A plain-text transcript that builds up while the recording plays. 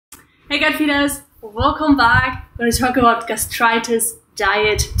Hey gut feeders, welcome back. We're going to talk about gastritis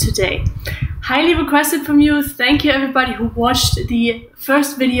diet today. Highly requested from you. Thank you everybody who watched the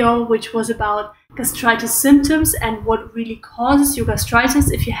first video, which was about gastritis symptoms and what really causes your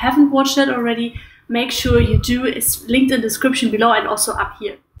gastritis. If you haven't watched that already, make sure you do. It's linked in the description below and also up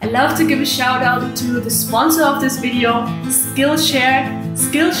here. I'd love to give a shout out to the sponsor of this video, Skillshare.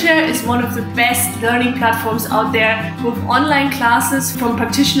 Skillshare is one of the best learning platforms out there with online classes from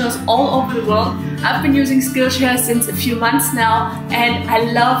practitioners all over the world. I've been using Skillshare since a few months now and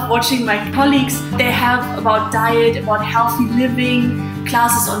I love watching my colleagues. They have about diet, about healthy living,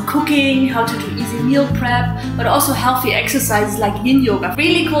 classes on cooking, how to do easy meal prep, but also healthy exercises like yin yoga.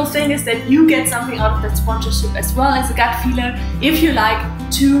 Really cool thing is that you get something out of that sponsorship as well as a gut feeler. If you like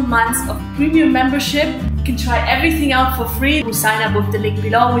 2 months of premium membership, you can try everything out for free. You sign up with the link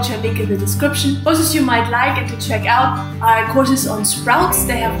below, which I link in the description. Courses you might like and to check out are courses on sprouts.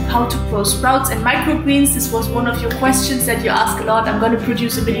 They have how to grow sprouts and microgreens. This was one of your questions that you ask a lot. I'm going to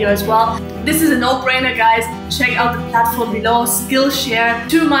produce a video as well. This is a no-brainer, guys. Check out the platform below, Skillshare.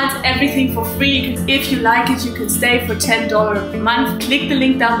 2 months, everything for free. If you like it, you can stay for $10 a month. Click the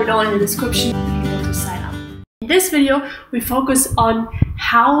link down below in the description if you want to sign up. In this video, we focus on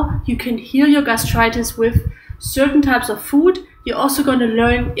how you can heal your gastritis with certain types of food. You're also going to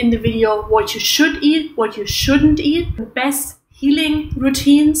learn in the video what you should eat, what you shouldn't eat, the best healing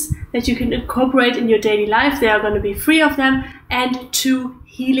routines that you can incorporate in your daily life. There are going to be 3 of them, and 2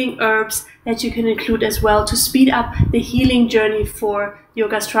 healing herbs that you can include as well to speed up the healing journey for your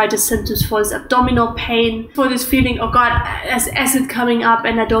gastritis symptoms, for this abdominal pain, for this feeling, oh God, there's acid coming up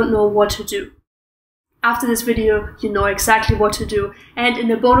and I don't know what to do. After this video, you know exactly what to do. And in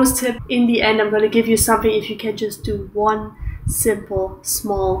the bonus tip, in the end, I'm going to give you something if you can just do one simple,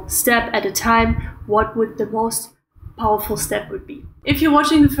 small step at a time. What would the most powerful step would be? If you're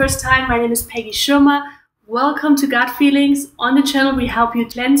watching the first time, my name is PEggy Schirmer. Welcome to Gut Feelings. On the channel, we help you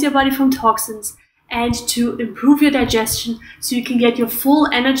cleanse your body from toxins and to improve your digestion so you can get your full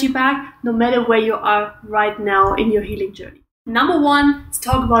energy back no matter where you are right now in your healing journey. Number 1, let's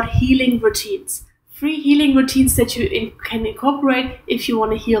talk about healing routines. 3 healing routines that you can incorporate if you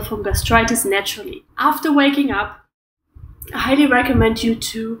want to heal from gastritis naturally. After waking up, I highly recommend you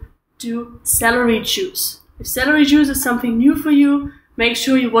to do celery juice. If celery juice is something new for you, make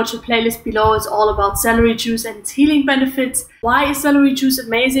sure you watch the playlist below. It's all about celery juice and its healing benefits. Why is celery juice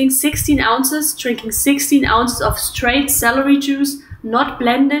amazing? 16 ounces, drinking 16 ounces of straight celery juice, not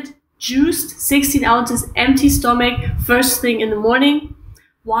blended, juiced, 16 ounces, empty stomach, first thing in the morning.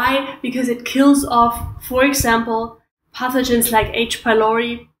 Why? Because it kills off, for example, pathogens like H.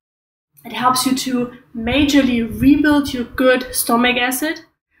 pylori. It helps you to majorly rebuild your good stomach acid,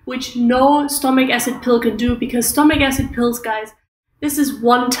 which no stomach acid pill can do, because stomach acid pills, guys, this is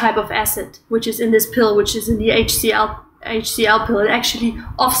one type of acid, which is in this pill, which is in the HCl pill. It actually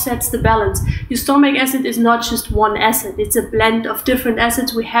offsets the balance. Your stomach acid is not just one acid. It's a blend of different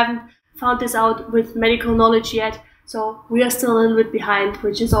acids. We haven't found this out with medical knowledge yet. So we are still a little bit behind,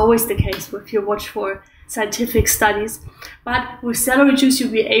 which is always the case if you watch for scientific studies. But with celery juice,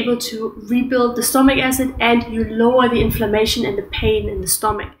 you'll be able to rebuild the stomach acid and you lower the inflammation and the pain in the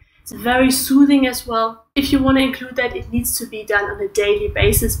stomach. It's very soothing as well. If you want to include that, it needs to be done on a daily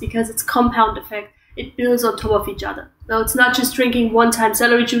basis because it's compound effect. It builds on top of each other. So it's not just drinking one-time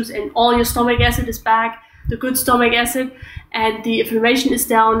celery juice and all your stomach acid is back, the good stomach acid, and the inflammation is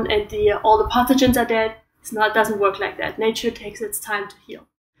down and all the pathogens are dead. It doesn't work like that. Nature takes its time to heal.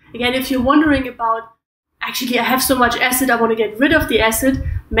 Again, if you're wondering about, actually I have so much acid, I want to get rid of the acid,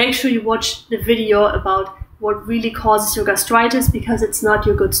 make sure you watch the video about what really causes your gastritis, because it's not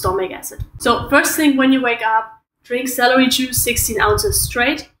your good stomach acid. So first thing when you wake up, drink celery juice, 16 ounces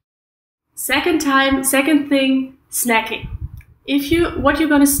straight. Second thing, snacking. What you're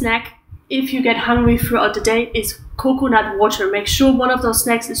going to snack if you get hungry throughout the day is coconut water. Make sure one of those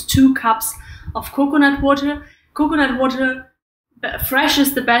snacks is 2 cups of coconut water. Coconut water, fresh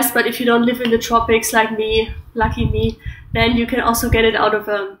is the best, but if you don't live in the tropics like me, lucky me, then you can also get it out of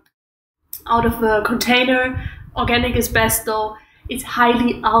a container. Organic is best though. It's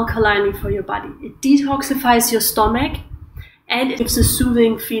highly alkaline for your body. It detoxifies your stomach and it gives a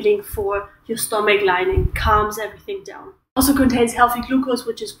soothing feeling for your stomach lining, calms everything down. Also contains healthy glucose,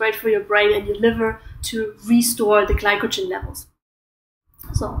 which is great for your brain and your liver to restore the glycogen levels.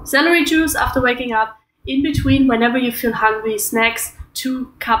 So celery juice after waking up, in between whenever you feel hungry, snacks,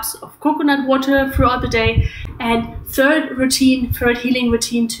 2 cups of coconut water throughout the day. And third healing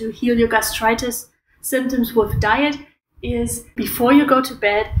routine to heal your gastritis symptoms with diet is before you go to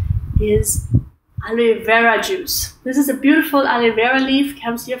bed is aloe vera juice. This is a beautiful aloe vera leaf,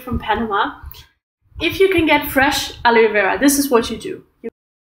 comes here from Panama. If you can get fresh aloe vera, this is what you do.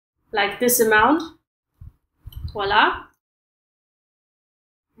 Like this amount. Voila.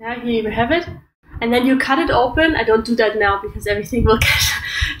 Yeah, here you have it. And then you cut it open. I don't do that now because everything will get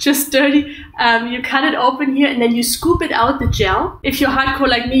just dirty. You cut it open here and then you scoop it out, the gel. If you're hardcore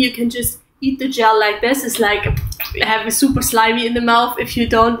like me, you can just eat the gel like this. It's like have a super slimy in the mouth. If you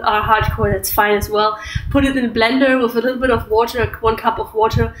don't are hardcore, that's fine as well. Put it in a blender with a little bit of water, 1 cup of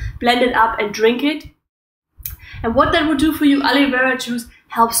water, blend it up and drink it. And what that will do for you, aloe vera juice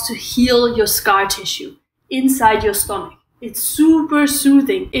helps to heal your scar tissue inside your stomach. It's super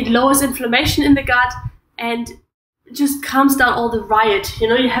soothing. It lowers inflammation in the gut and just calms down all the riot. You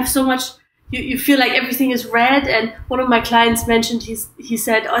know, you have so much, you feel like everything is red. And one of my clients mentioned, he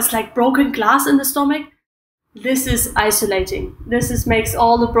said, oh, it's like broken glass in the stomach. This is isolating. This makes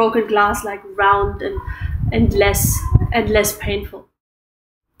all the broken glass like round and less painful.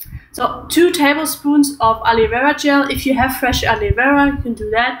 So 2 tablespoons of aloe vera gel. If you have fresh aloe vera, you can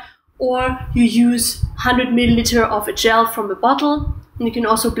do that. Or you use 100 milliliter of a gel from a bottle. And you can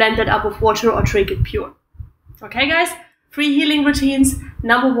also blend that up with water or drink it pure. Okay guys, 3 healing routines.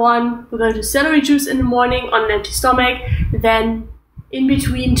 Number 1, we're going to do celery juice in the morning on an empty stomach. Then in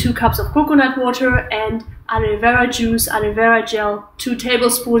between 2 cups of coconut water and aloe vera juice, aloe vera gel, 2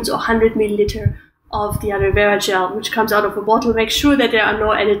 tablespoons or 100 milliliter of the aloe vera gel, which comes out of a bottle. Make sure that there are no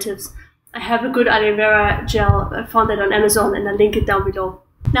additives. I have a good aloe vera gel. I found that on Amazon and I'll link it down below.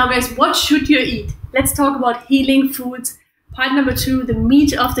 Now guys, what should you eat? Let's talk about healing foods. Part number 2, the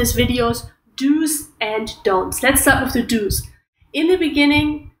meat of this video's do's and don'ts. Let's start with the do's. In the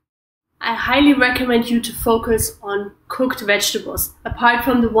beginning, I highly recommend you to focus on cooked vegetables. Apart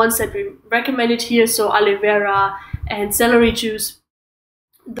from the ones that we recommended here, so aloe vera and celery juice,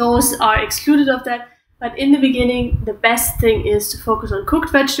 those are excluded of that. But in the beginning, the best thing is to focus on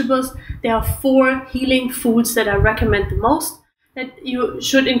cooked vegetables. There are 4 healing foods that I recommend the most that you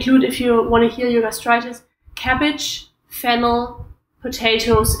should include if you want to heal your gastritis: cabbage, fennel,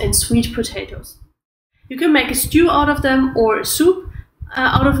 potatoes, and sweet potatoes. You can make a stew out of them or a soup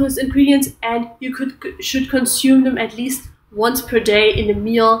out of those ingredients, and you should consume them at least once per day in a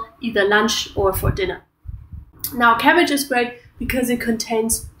meal, either lunch or for dinner. Now, cabbage is great because it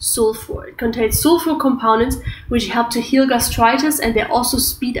contains sulfur. It contains sulfur components which help to heal gastritis, and they also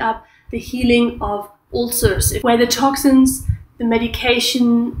speed up the healing of ulcers, where the toxins, the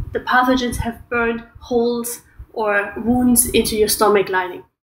medication, the pathogens have burned holes or wounds into your stomach lining.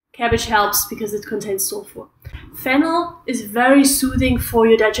 Cabbage helps because it contains sulfur. Fennel is very soothing for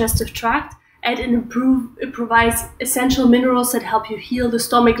your digestive tract, and it provides essential minerals that help you heal the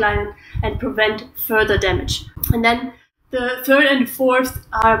stomach lining and prevent further damage. And then the 3rd and 4th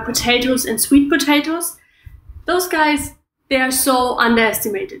are potatoes and sweet potatoes. Those guys, they are so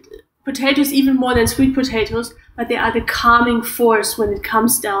underestimated. Potatoes even more than sweet potatoes, but they are the calming force when it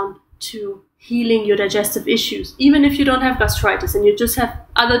comes down to healing your digestive issues. Even if you don't have gastritis and you just have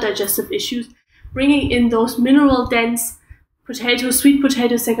other digestive issues, bringing in those mineral dense potatoes, sweet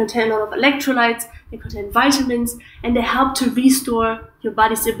potatoes, they contain a lot of electrolytes, they contain vitamins, and they help to restore your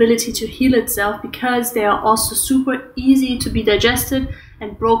body's ability to heal itself because they are also super easy to be digested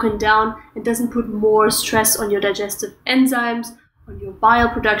and broken down. It doesn't put more stress on your digestive enzymes, on your bile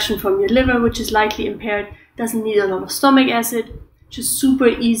production from your liver, which is likely impaired, doesn't need a lot of stomach acid, just super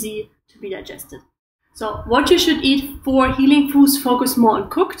easy to be digested. So what you should eat for healing foods, focus more on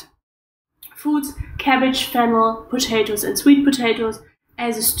cooked foods: cabbage, fennel, potatoes, and sweet potatoes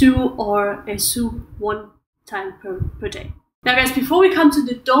as a stew or a soup 1 time per day. Now guys, before we come to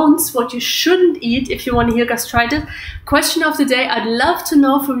the don'ts, what you shouldn't eat if you want to heal gastritis, question of the day, I'd love to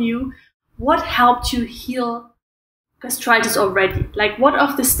know from you, what helped you heal gastritis already? Like, what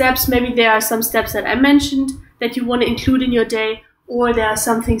of the steps, maybe there are some steps that I mentioned that you want to include in your day, or there are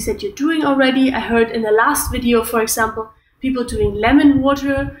some things that you're doing already. I heard in the last video, for example, people doing lemon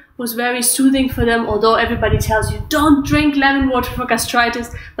water was very soothing for them, although everybody tells you don't drink lemon water for gastritis,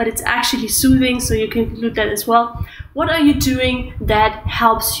 but it's actually soothing, so you can include that as well. What are you doing that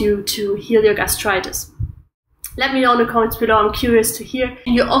helps you to heal your gastritis? Let me know in the comments below, I'm curious to hear.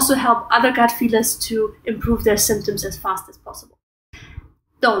 And you also help other gut feelers to improve their symptoms as fast as possible.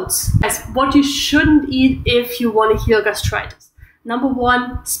 Don'ts. As what you shouldn't eat if you want to heal gastritis. Number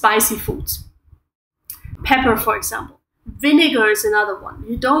 1, spicy foods. Pepper, for example. Vinegar is another one.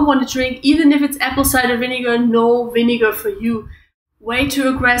 You don't want to drink, even if it's apple cider vinegar, no vinegar for you. Way too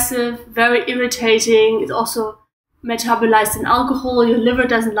aggressive, very irritating. It's also metabolized in alcohol. Your liver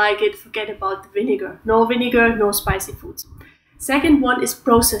doesn't like it. Forget about the vinegar. No vinegar, no spicy foods. Second one is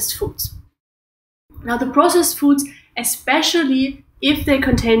processed foods. Now the processed foods, especially if they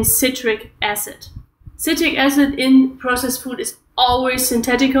contain citric acid. Citric acid in processed food is always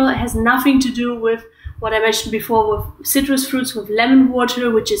synthetical. It has nothing to do with what I mentioned before with citrus fruits, with lemon water,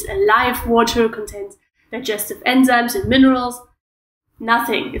 which is a live water, contains digestive enzymes and minerals.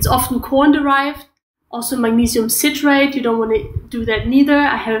 Nothing. It's often corn derived. Also magnesium citrate, you don't want to do that neither.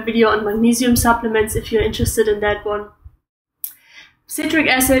 I have a video on magnesium supplements if you're interested in that one. Citric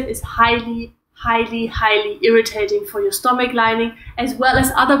acid is highly irritating for your stomach lining, as well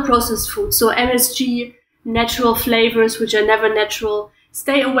as other processed foods. So MSG, natural flavors, which are never natural.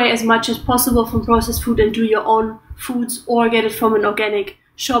 Stay away as much as possible from processed food and do your own foods, or get it from an organic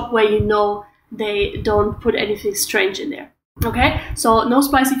shop where you know they don't put anything strange in there. Okay, so no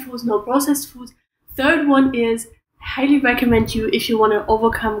spicy foods, no processed foods. Third one is, I highly recommend you, if you want to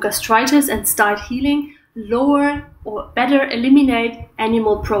overcome gastritis and start healing, lower or better eliminate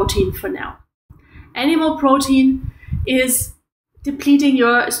animal protein for now. Animal protein is depleting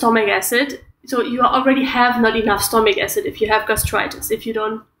your stomach acid. So you already have not enough stomach acid if you have gastritis. If you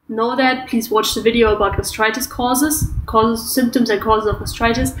don't know that, please watch the video about gastritis causes, symptoms and causes of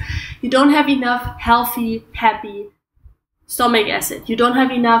gastritis. You don't have enough healthy, happy stomach acid. You don't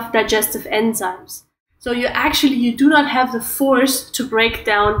have enough digestive enzymes. So you do not have the force to break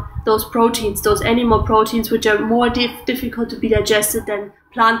down those proteins, those animal proteins, which are more difficult to be digested than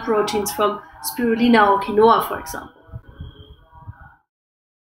plant proteins from spirulina or quinoa, for example.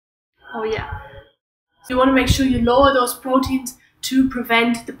 Oh yeah. So you want to make sure you lower those proteins to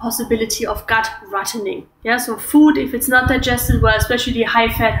prevent the possibility of gut rotting. Yeah, so food, if it's not digested well, especially high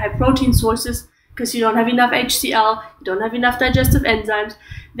fat, high protein sources, because you don't have enough HCl, you don't have enough digestive enzymes,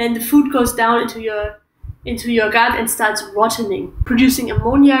 then the food goes down into your gut and starts rotting, producing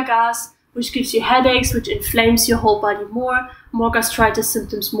ammonia gas, which gives you headaches, which inflames your whole body more gastritis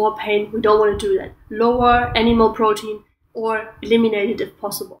symptoms, more pain. We don't want to do that. Lower animal protein or eliminate it if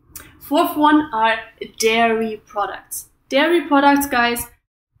possible. Fourth one are dairy products. Dairy products, guys,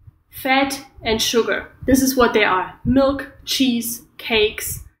 fat and sugar. This is what they are. Milk, cheese,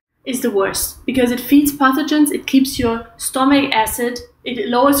 cakes is the worst because it feeds pathogens. It keeps your stomach acid. It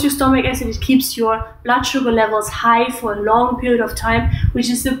lowers your stomach acid. It keeps your blood sugar levels high for a long period of time, which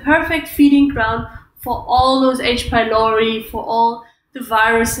is the perfect feeding ground for all those H. pylori, for all the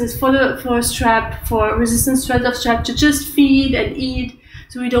viruses, for strep, for resistant strains of strep to just feed and eat.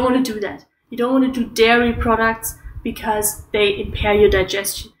 So we don't want to do that. You don't want to do dairy products because they impair your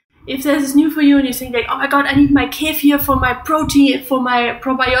digestion. If this is new for you and you think like, oh my god, I need my kefir for my protein, for my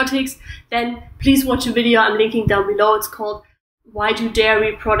probiotics, then please watch a video I'm linking down below. It's called Why Do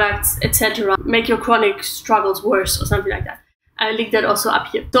Dairy Products, etc. Make Your Chronic Struggles Worse or something like that. I'll link that also up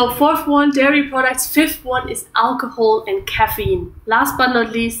here. So fourth one, dairy products. Fifth one is alcohol and caffeine. Last but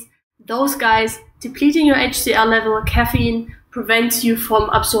not least, those guys, depleting your HCl level, caffeine prevents you from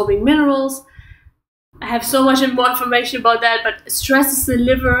absorbing minerals. I have so much more information about that, but stresses the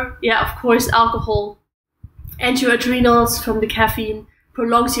liver. Yeah, of course, alcohol and your adrenals from the caffeine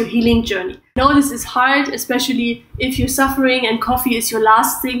prolongs your healing journey. I know this is hard, especially if you're suffering and coffee is your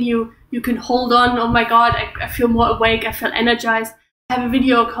last thing you can hold on. Oh my god, I feel more awake, I feel energized. I have a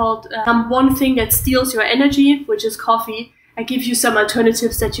video called One Thing That Steals Your Energy, which is coffee. I give you some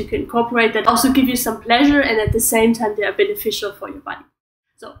alternatives that you can incorporate that also give you some pleasure and at the same time they are beneficial for your body.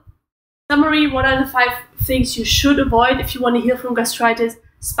 So, summary, what are the 5 things you should avoid if you want to heal from gastritis?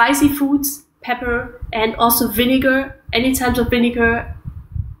 Spicy foods, pepper, and also vinegar, any types of vinegar,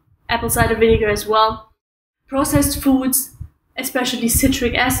 apple cider vinegar as well. Processed foods, especially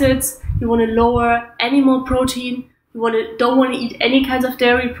citric acids. You want to lower animal protein. You don't want to eat any kinds of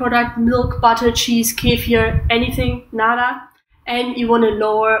dairy product, milk, butter, cheese, kefir, anything, nada. And you want to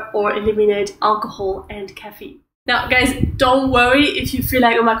lower or eliminate alcohol and caffeine. Now, guys, don't worry if you feel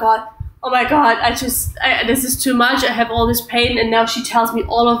like, oh my god, this is too much. I have all this pain and now she tells me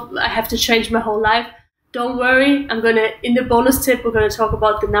I have to change my whole life. Don't worry, in the bonus tip, we're gonna talk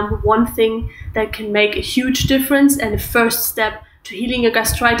about the number 1 thing that can make a huge difference and the first step to healing your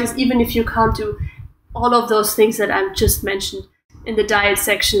gastritis, even if you can't do all of those things that I've just mentioned in the diet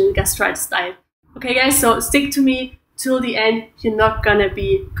section, in the gastritis diet. Okay guys, so stick to me till the end. You're not gonna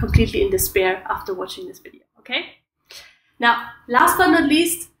be completely in despair after watching this video, okay? Now, last but not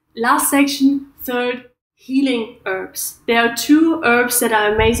least, last section, third, healing herbs. There are 2 herbs that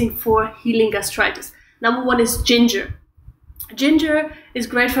are amazing for healing gastritis. Number 1 is ginger. Ginger is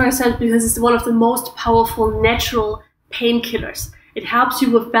great for gastritis because it's one of the most powerful natural painkillers. It helps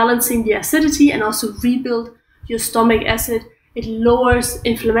you with balancing the acidity and also rebuild your stomach acid. It lowers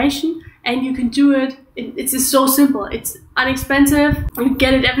inflammation and you can do it It's just so simple. It's inexpensive, you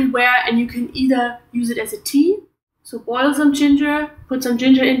get it everywhere, and you can either use it as a tea, so boil some ginger, put some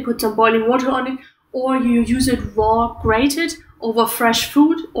ginger in, put some boiling water on it, or you use it raw, grated, over fresh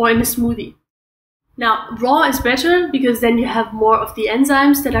food, or in a smoothie. Now, raw is better because then you have more of the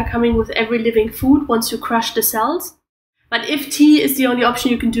enzymes that are coming with every living food once you crush the cells. But if tea is the only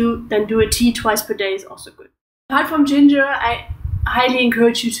option you can do, then do a tea twice per day is also good. Apart from ginger, I highly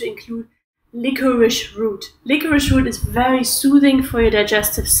encourage you to include licorice root. Licorice root is very soothing for your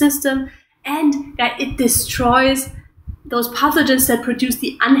digestive system, and it destroys those pathogens that produce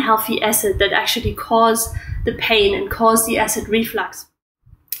the unhealthy acid that actually cause the pain and cause the acid reflux.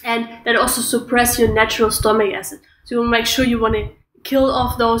 And that also suppress your natural stomach acid. So you want to make sure you want to kill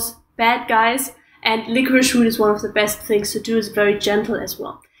off those bad guys, and licorice root is one of the best things to do. It's very gentle as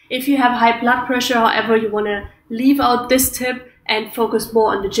well. If you have high blood pressure, however, you want to leave out this tip and focus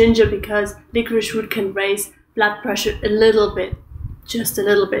more on the ginger, because licorice root can raise blood pressure a little bit, just a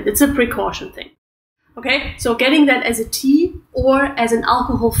little bit. It's a precaution thing. Okay, so getting that as a tea or as an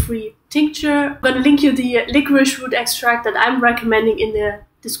alcohol-free tincture. I'm going to link you the licorice root extract that I'm recommending in the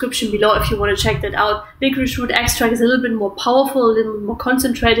description below if you want to check that out. Licorice root extract is a little bit more powerful, a little bit more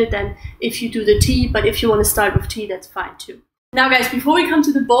concentrated than if you do the tea, but if you want to start with tea, that's fine too. Now guys, before we come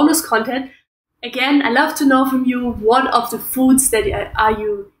to the bonus content, again, I love to know from you what of the foods that are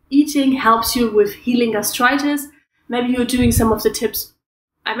you eating helps you with healing gastritis. Maybe you're doing some of the tips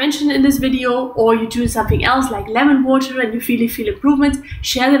I mentioned in this video, or you do something else like lemon water and you really feel improvements.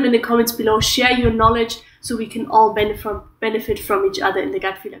 Share them in the comments below, share your knowledge so we can all benefit from each other in the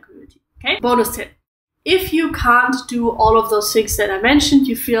gut feeler community. Okay? Bonus tip. If you can't do all of those things that I mentioned,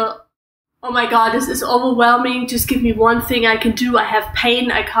 you feel, oh my god, this is overwhelming, just give me one thing I can do, I have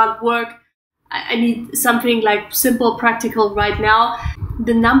pain, I can't work, I need something like simple, practical right now.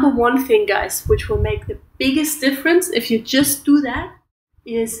 The number one thing, guys, which will make the biggest difference if you just do that,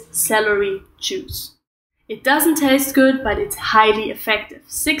 is celery juice. It doesn't taste good, but it's highly effective.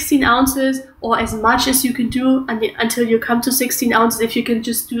 16 ounces or as much as you can do until you come to 16 ounces. If you can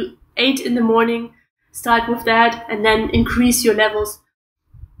just do 8 in the morning, start with that and then increase your levels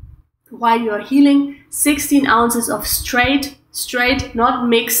while you are healing. 16 ounces of straight, not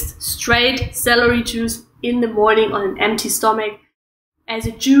mixed, straight celery juice in the morning on an empty stomach as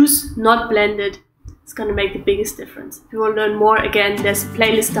a juice, not blended. It's going to make the biggest difference. If you want to learn more, again, there's a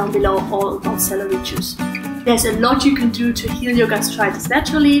playlist down below all about celery juice. There's a lot you can do to heal your gastritis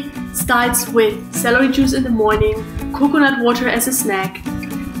naturally. It starts with celery juice in the morning, coconut water as a snack,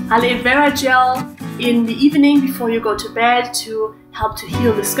 Aloe Vera gel in the evening before you go to bed to help to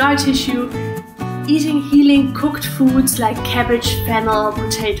heal the scar tissue, eating healing cooked foods like cabbage, fennel,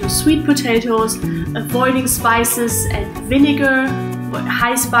 potatoes, sweet potatoes, avoiding spices and vinegar,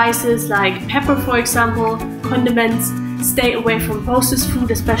 high spices like pepper, for example, condiments. Stay away from processed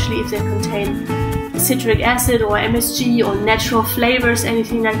food, especially if they contain citric acid or MSG or natural flavors,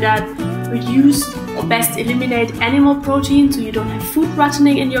 anything like that. Reduce or best eliminate animal protein so you don't have food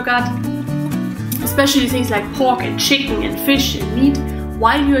rotting in your gut, especially things like pork and chicken and fish and meat.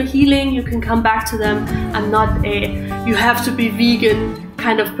 While you're healing, you can come back to them. I'm not a you have to be vegan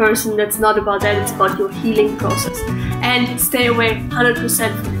kind of person. That's not about that. It's about your healing process. And stay away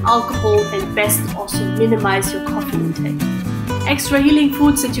 100% from alcohol, and best also minimize your coffee intake. Extra healing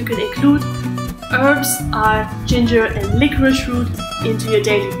foods that you can include: herbs are ginger and licorice root into your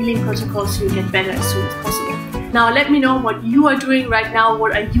daily healing protocol so you get better as soon as possible. Now let me know what you are doing right now.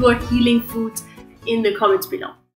 What are your healing foods in the comments below.